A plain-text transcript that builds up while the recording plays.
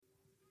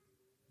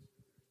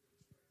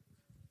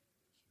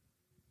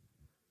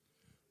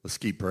Let's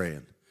keep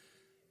praying.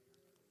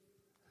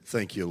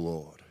 Thank you,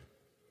 Lord.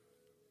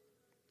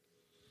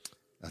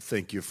 I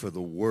thank you for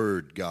the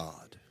word,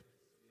 God.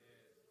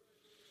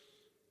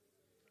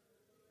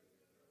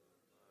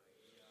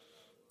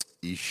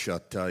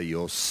 Ishata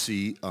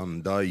yosi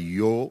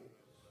andayo.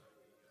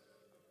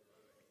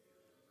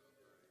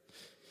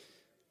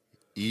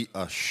 I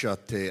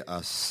ashate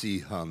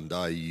asi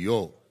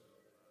handayo.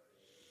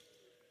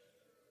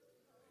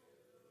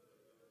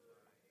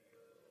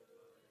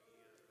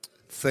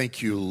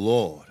 Thank you,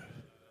 Lord.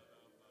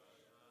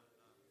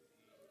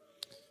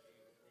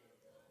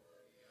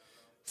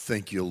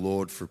 Thank you,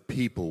 Lord, for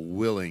people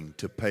willing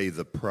to pay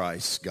the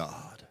price,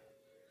 God.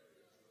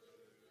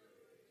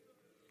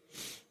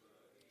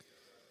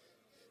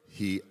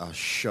 He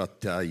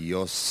ashata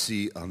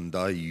yosi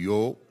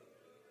andayo.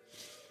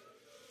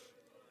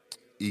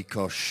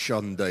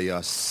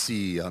 Ikashandaya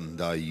si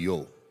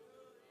andayo.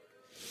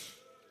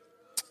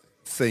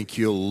 Thank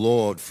you,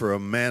 Lord, for a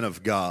man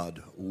of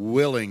God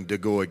willing to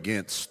go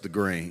against the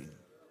grain.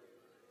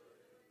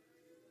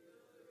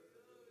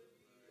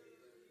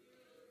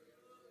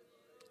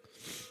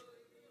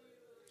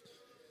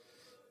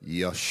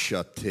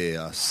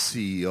 Yashatea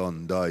si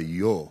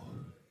andayo.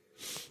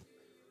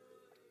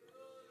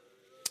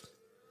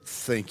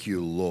 Thank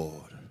you,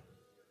 Lord.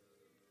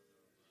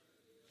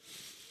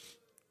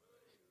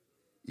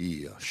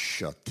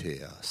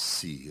 Yashatea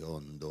si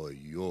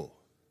andayo.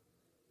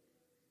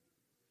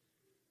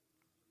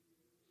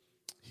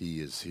 He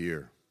is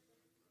here.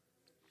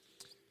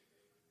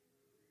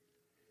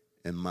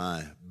 And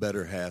my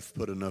better half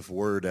put enough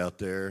word out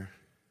there.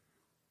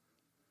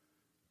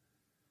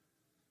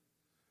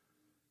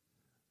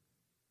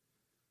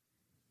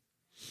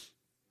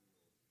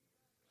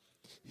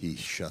 He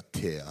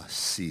shatea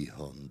si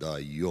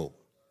hondayo.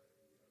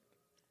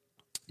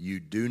 You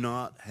do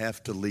not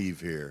have to leave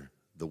here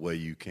the way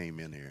you came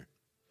in here.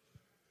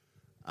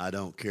 I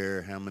don't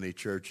care how many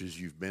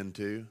churches you've been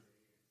to.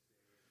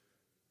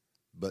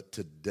 But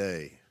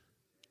today,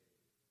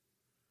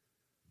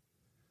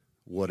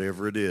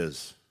 whatever it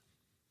is,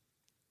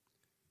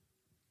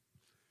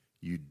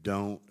 you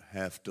don't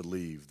have to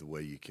leave the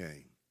way you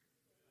came.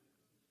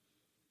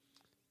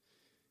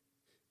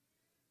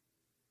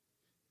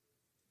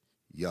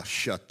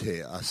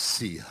 Yashate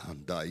asi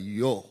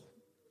handayo.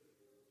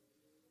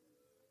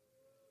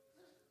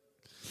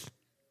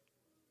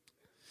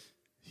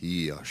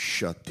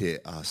 Yashate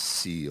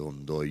asi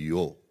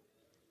ondoyo.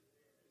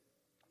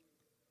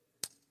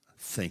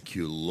 Thank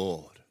you,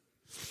 Lord,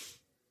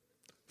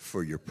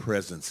 for your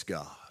presence,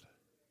 God.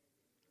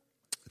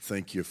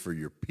 Thank you for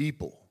your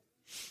people.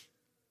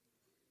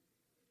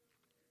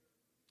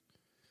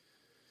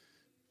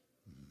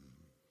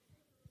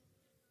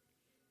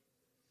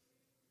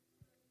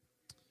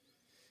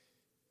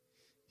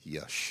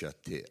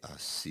 Yashate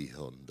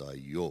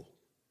asihondayo.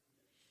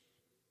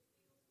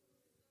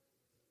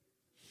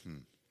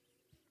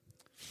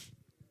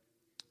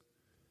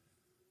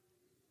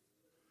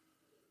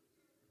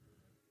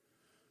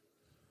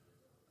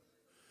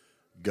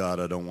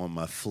 God, I don't want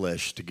my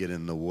flesh to get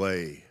in the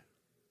way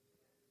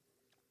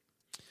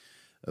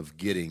of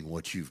getting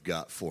what you've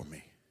got for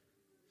me.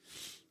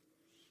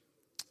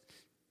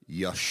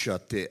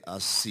 Yashate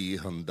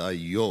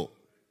asihondayo.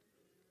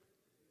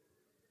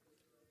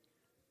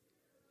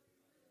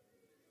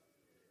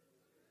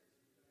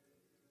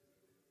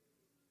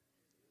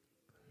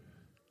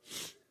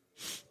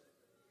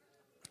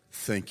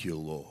 Thank you,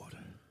 Lord.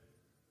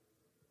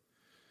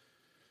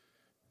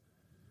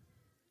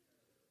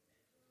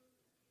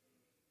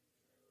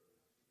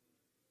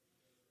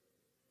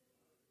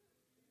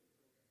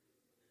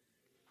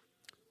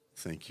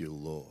 Thank you,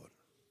 Lord.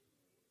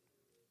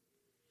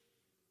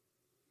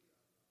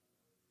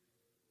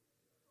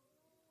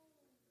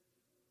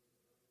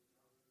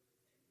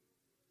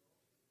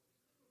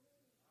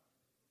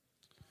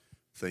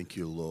 Thank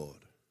you, Lord.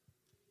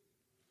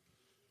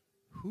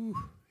 Whew,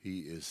 he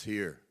is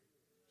here.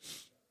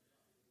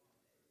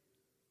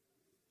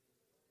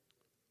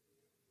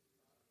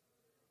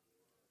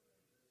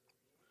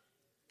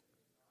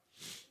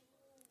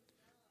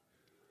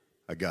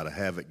 I got to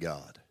have it,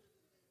 God.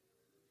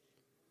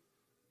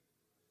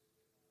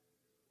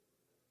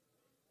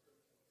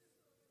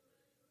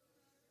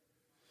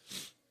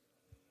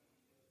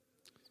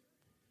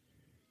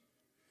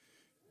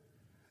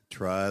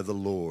 Try the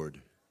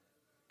Lord.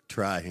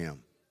 Try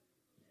him.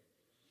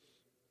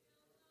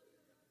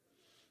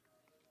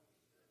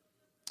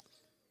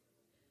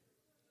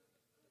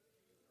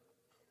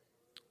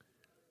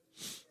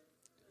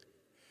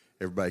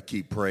 Everybody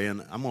keep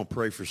praying. I'm going to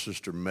pray for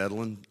Sister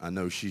Medlin. I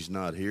know she's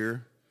not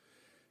here.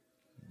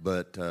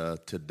 But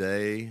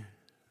today,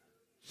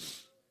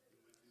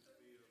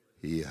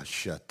 I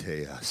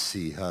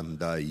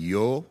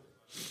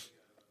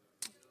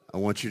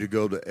want you to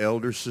go to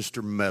Elder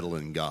Sister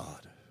Medlin,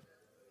 God.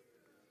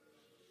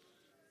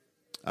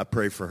 I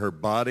pray for her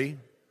body.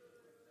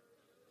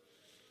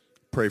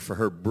 Pray for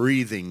her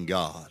breathing,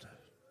 God.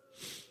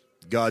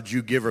 God,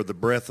 you give her the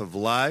breath of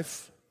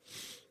life.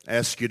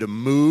 Ask you to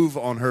move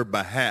on her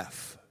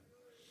behalf.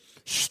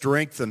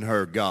 Strengthen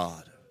her,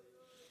 God.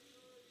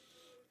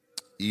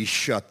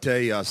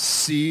 Ishatea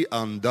si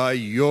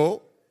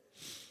andayo.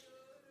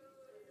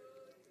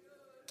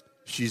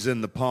 She's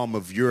in the palm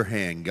of your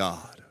hand,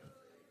 God.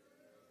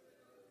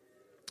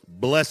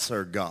 Bless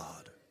her,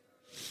 God.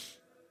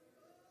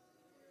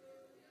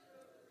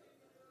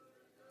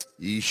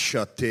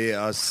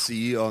 Ishatea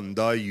si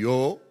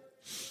andayo.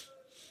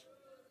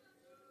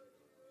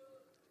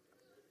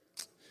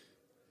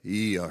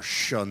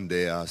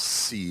 Iashandea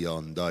si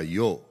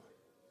andayo.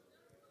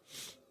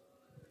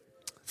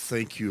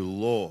 Thank you,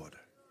 Lord.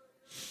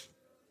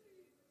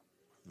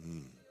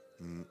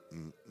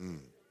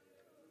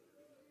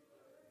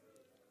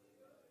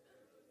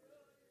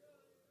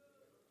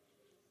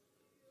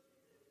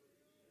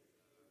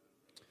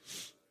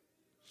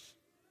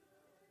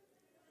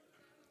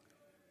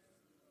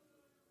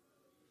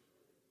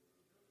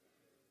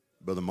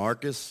 Brother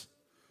Marcus,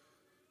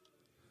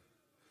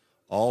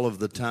 all of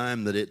the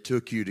time that it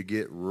took you to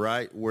get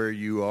right where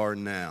you are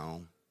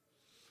now,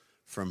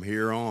 from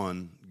here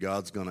on,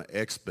 God's going to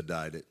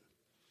expedite it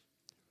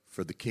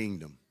for the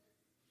kingdom.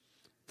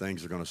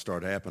 Things are going to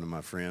start happening,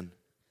 my friend.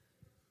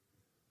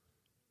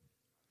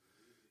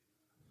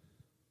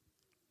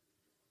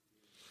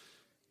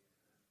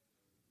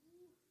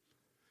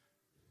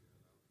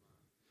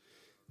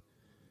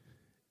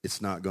 It's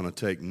not going to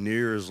take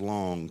near as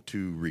long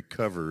to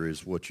recover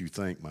as what you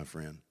think, my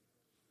friend.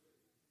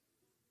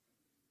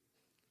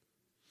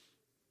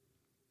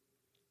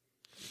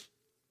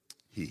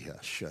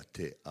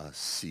 Hihashate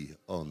asi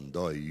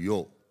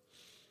ondoyo.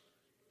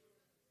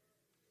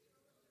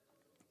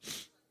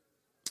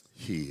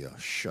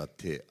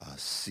 Hihashate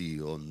asi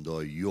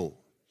ondoyo.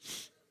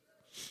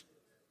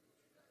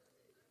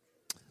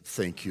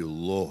 Thank you,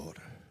 Lord.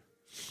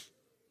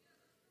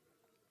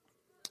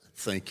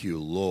 Thank you,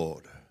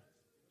 Lord.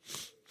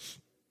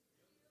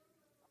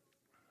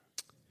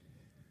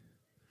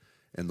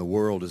 And the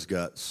world has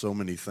got so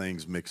many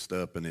things mixed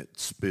up and it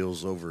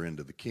spills over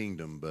into the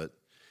kingdom. But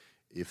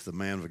if the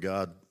man of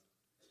God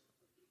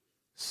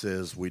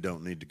says we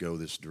don't need to go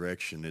this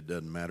direction, it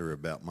doesn't matter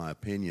about my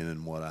opinion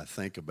and what I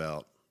think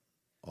about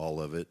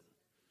all of it.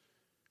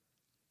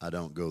 I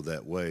don't go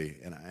that way.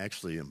 And I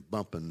actually am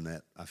bumping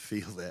that. I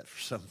feel that for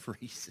some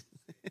reason.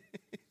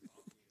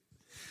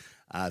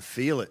 I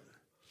feel it.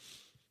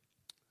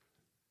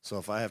 So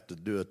if I have to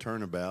do a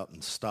turnabout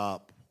and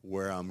stop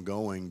where I'm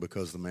going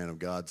because the man of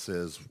God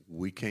says,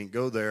 we can't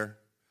go there,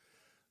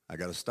 I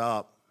got to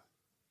stop.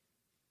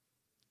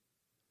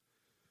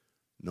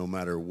 No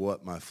matter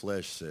what my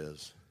flesh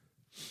says.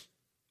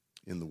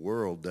 In the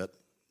world, that,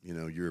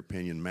 your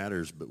opinion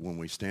matters, but when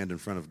we stand in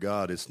front of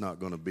God, it's not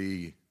going to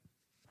be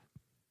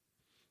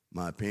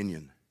my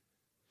opinion.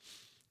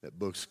 That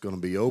book's going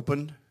to be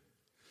opened.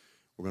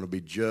 We're going to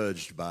be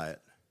judged by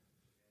it.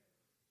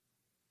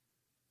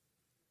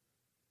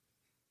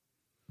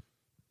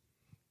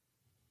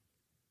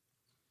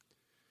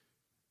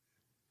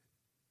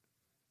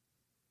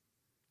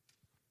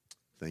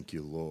 Thank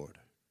you, Lord.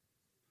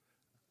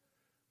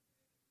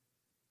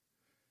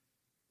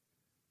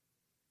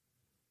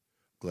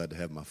 Glad to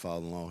have my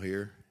father-in-law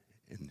here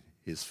and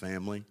his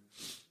family.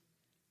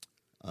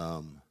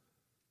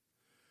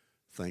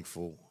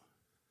 Thankful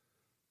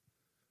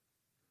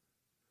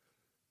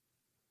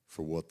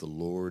for what the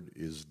Lord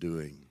is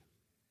doing.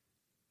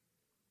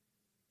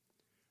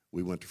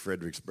 We went to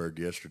Fredericksburg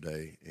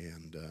yesterday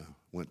and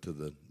went to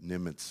the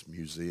Nimitz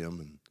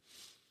Museum, and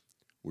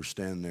we're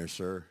standing there,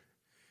 sir.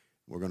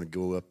 We're going to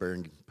go up there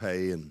and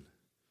pay, and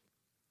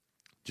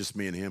just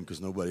me and him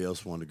because nobody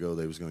else wanted to go.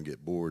 They was going to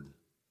get bored.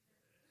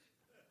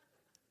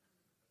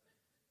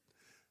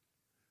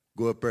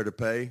 Go up there to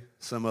pay.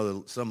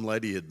 Some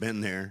lady had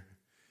been there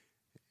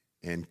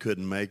and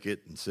couldn't make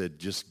it and said,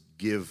 just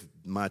give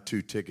my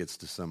 2 tickets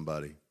to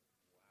somebody.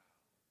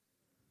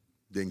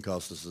 Didn't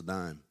cost us a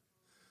dime.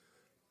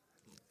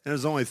 And it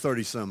was only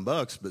 $30-some,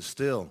 but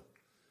still,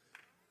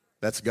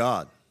 that's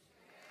God.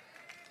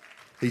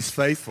 He's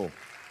faithful.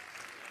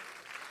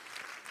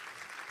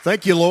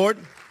 Thank you, Lord.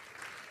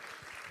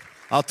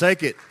 I'll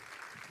take it.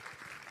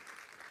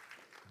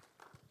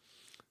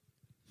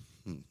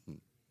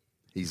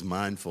 He's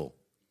mindful.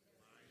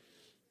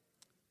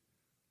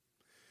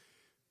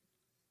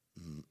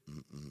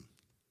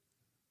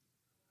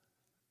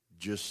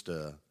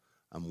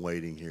 I'm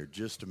waiting here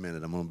just a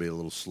minute. I'm going to be a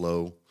little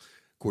slow.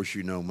 Of course,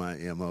 you know my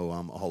MO.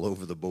 I'm all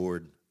over the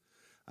board.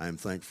 I am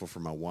thankful for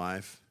my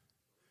wife.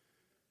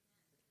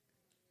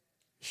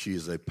 She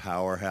is a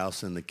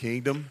powerhouse in the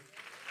kingdom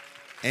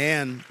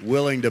and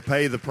willing to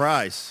pay the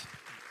price.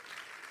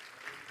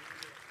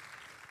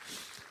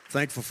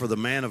 Thankful for the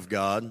man of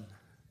God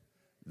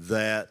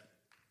that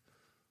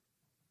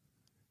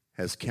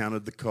has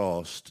counted the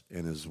cost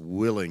and is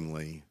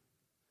willingly,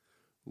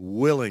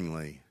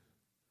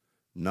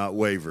 not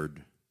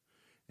wavered,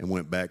 and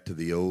went back to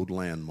the old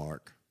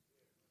landmark.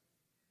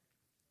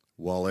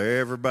 While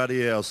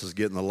everybody else is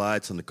getting the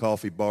lights and the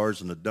coffee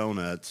bars and the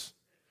donuts,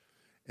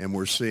 and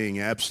we're seeing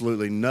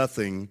absolutely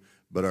nothing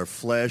but our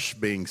flesh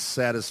being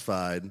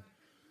satisfied,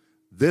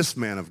 this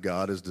man of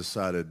God has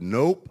decided,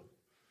 nope,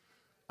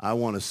 I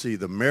want to see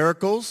the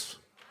miracles.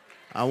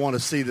 I want to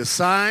see the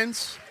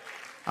signs.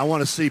 I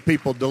want to see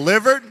people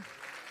delivered.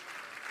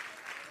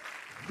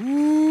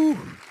 Woo.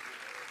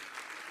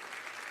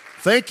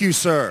 Thank you,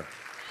 sir,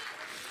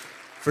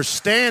 for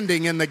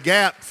standing in the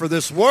gap for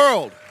this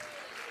world,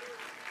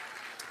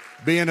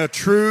 being a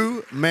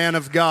true man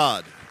of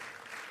God.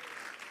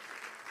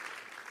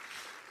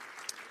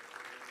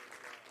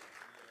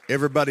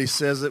 Everybody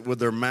says it with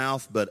their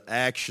mouth, but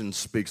action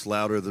speaks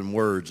louder than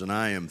words, and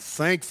I am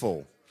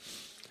thankful.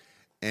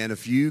 And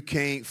if you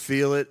can't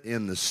feel it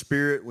in the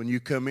spirit when you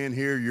come in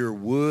here, your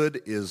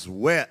wood is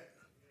wet.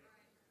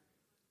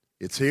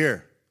 It's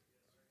here.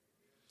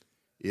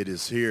 It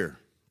is here.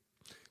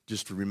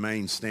 Just to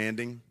remain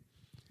standing.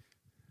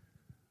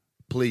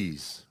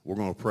 Please, we're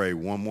going to pray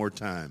one more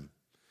time.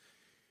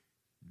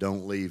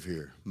 Don't leave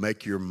here.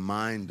 Make your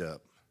mind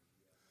up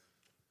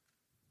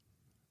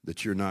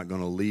that you're not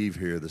going to leave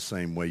here the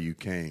same way you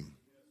came.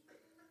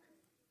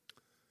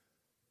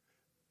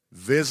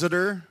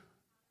 Visitor,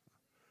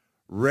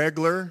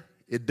 regular,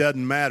 it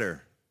doesn't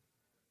matter.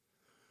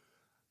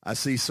 I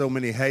see so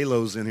many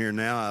halos in here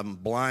now, I'm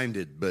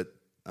blinded, but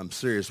I'm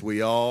serious.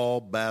 We all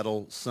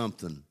battle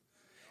something,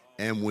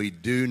 and we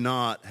do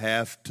not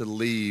have to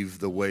leave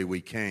the way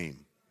we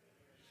came.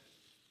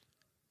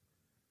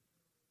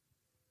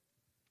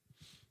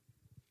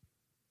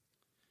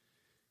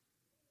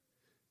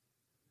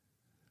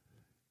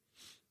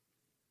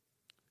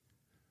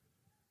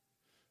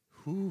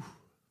 Whew.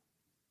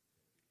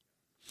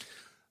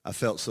 I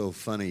felt so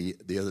funny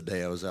the other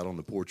day. I was out on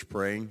the porch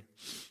praying.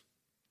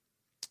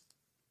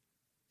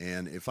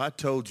 And if I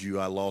told you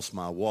I lost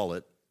my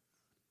wallet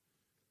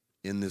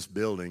in this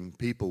building,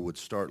 people would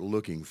start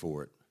looking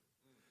for it.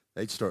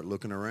 They'd start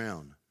looking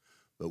around.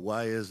 But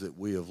why is it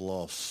we have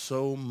lost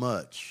so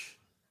much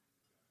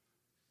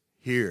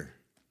here?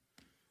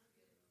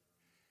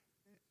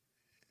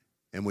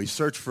 And we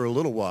search for a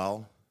little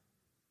while,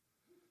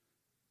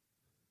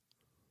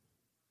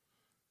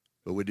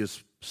 but we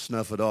just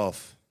snuff it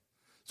off.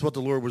 That's what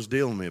the Lord was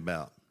dealing with me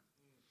about.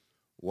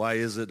 Why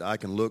is it I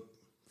can look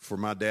for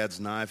my dad's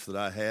knife that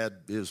I had?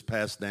 It was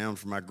passed down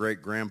from my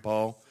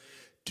great-grandpa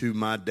to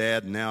my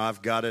dad. Now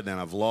I've got it, and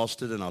I've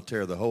lost it, and I'll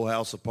tear the whole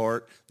house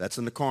apart. That's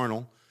in the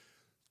carnal.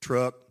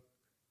 Truck,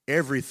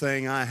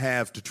 everything I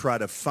have to try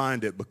to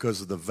find it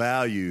because of the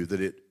value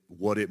that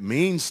what it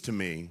means to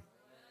me.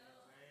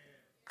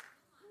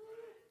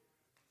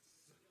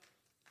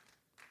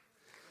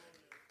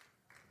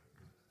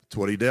 That's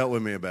what he dealt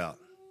with me about.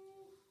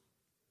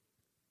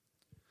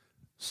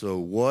 So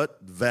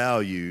what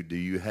value do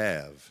you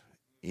have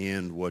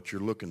in what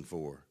you're looking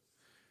for?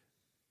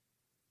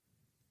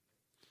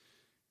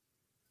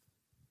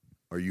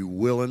 Are you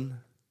willing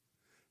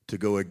to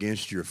go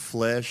against your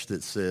flesh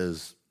that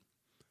says,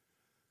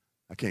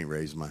 I can't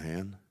raise my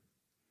hand.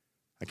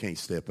 I can't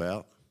step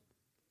out.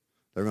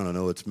 They're going to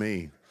know it's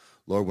me.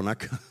 Lord, when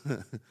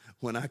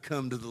I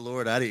come to the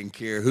Lord, I didn't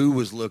care who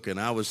was looking.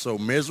 I was so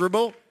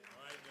miserable.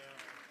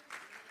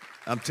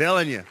 I'm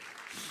telling you.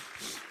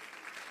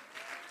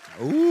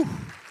 Ooh.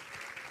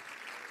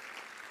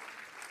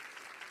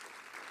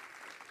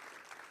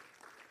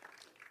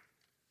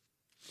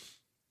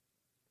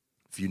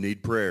 If you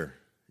need prayer,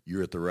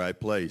 you're at the right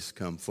place.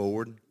 Come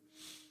forward,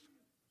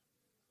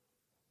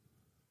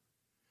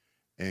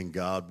 and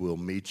God will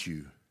meet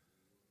you.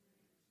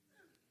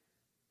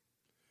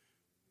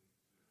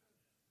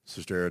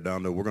 Sister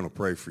Arredondo, we're going to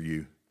pray for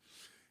you.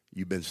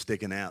 You've been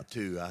sticking out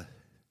too.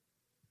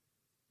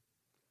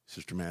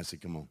 Sister Massey,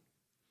 come on.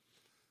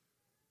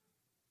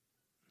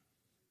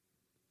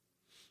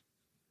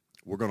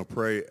 We're going to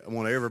pray. I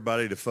want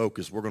everybody to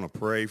focus. We're going to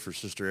pray for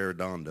Sister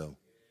Arredondo.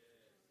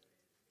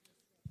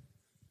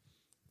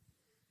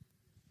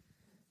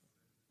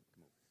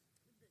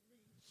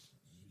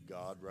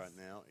 God, right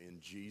now, in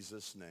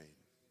Jesus' name.